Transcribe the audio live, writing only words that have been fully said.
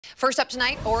First up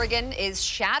tonight, Oregon is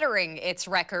shattering its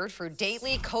record for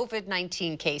daily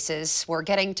COVID-19 cases. We're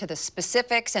getting to the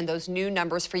specifics and those new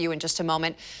numbers for you in just a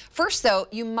moment. First, though,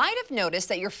 you might have noticed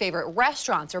that your favorite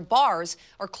restaurants or bars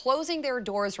are closing their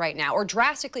doors right now or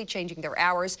drastically changing their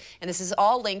hours, and this is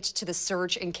all linked to the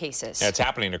surge in cases. It's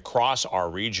happening across our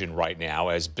region right now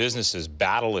as businesses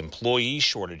battle employee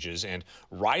shortages and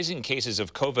rising cases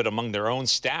of COVID among their own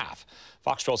staff.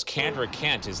 Fox 12's Kendra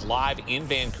Kent is live in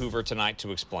Vancouver tonight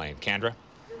to explain. Kendra?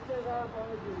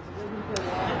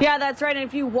 Yeah, that's right. And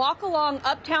if you walk along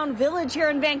Uptown Village here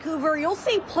in Vancouver, you'll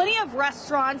see plenty of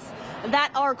restaurants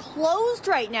that are closed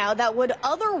right now that would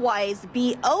otherwise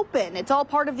be open. It's all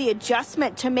part of the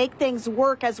adjustment to make things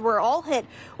work as we're all hit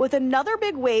with another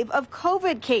big wave of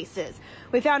COVID cases.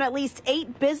 We found at least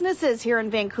 8 businesses here in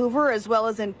Vancouver, as well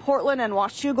as in Portland and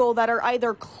Washougal, that are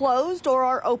either closed or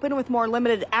are open with more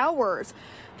limited hours.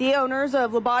 The owners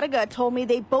of La Bodega told me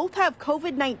they both have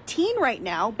COVID-19 right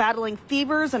now, battling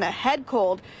fevers and a head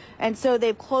cold, and so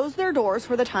they've closed their doors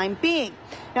for the time being.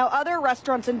 Now, other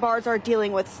restaurants and bars are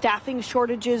dealing with staffing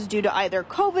shortages due to either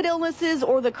COVID illnesses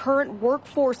or the current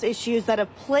workforce issues that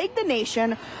have plagued the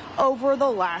nation over the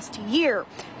last year.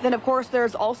 Then, of course,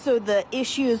 there's also the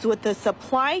issues with the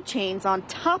supply chains on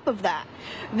top of that.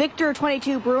 Victor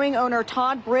 22 Brewing owner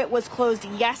Todd Britt was closed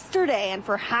yesterday and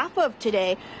for half of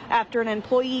today after an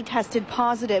employee tested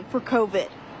positive for COVID.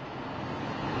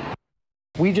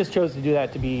 We just chose to do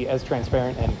that to be as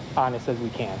transparent and honest as we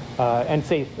can, and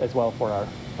safe as well for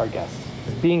our guests.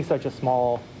 Being such a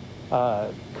small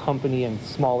company and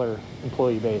smaller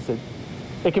employee base,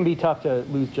 it can be tough to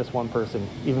lose just one person,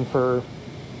 even for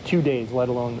 2 days, let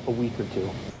alone a week or two.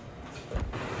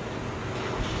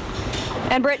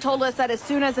 And Britt told us that as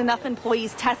soon as enough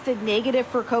employees tested negative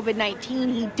for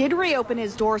COVID-19, he did reopen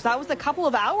his doors. That was a couple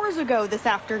of hours ago this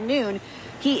afternoon.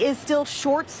 He is still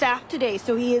short-staffed today,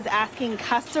 so he is asking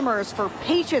customers for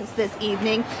patience this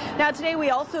evening. Now, today we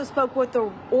also spoke with the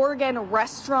Oregon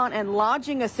Restaurant and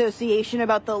Lodging Association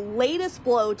about the latest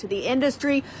blow to the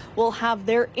industry. We'll have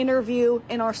their interview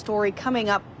in our story coming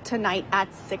up tonight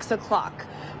at 6 o'clock.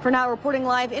 For now, reporting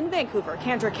live in Vancouver,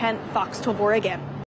 Kendra Kent, Fox 12 Oregon.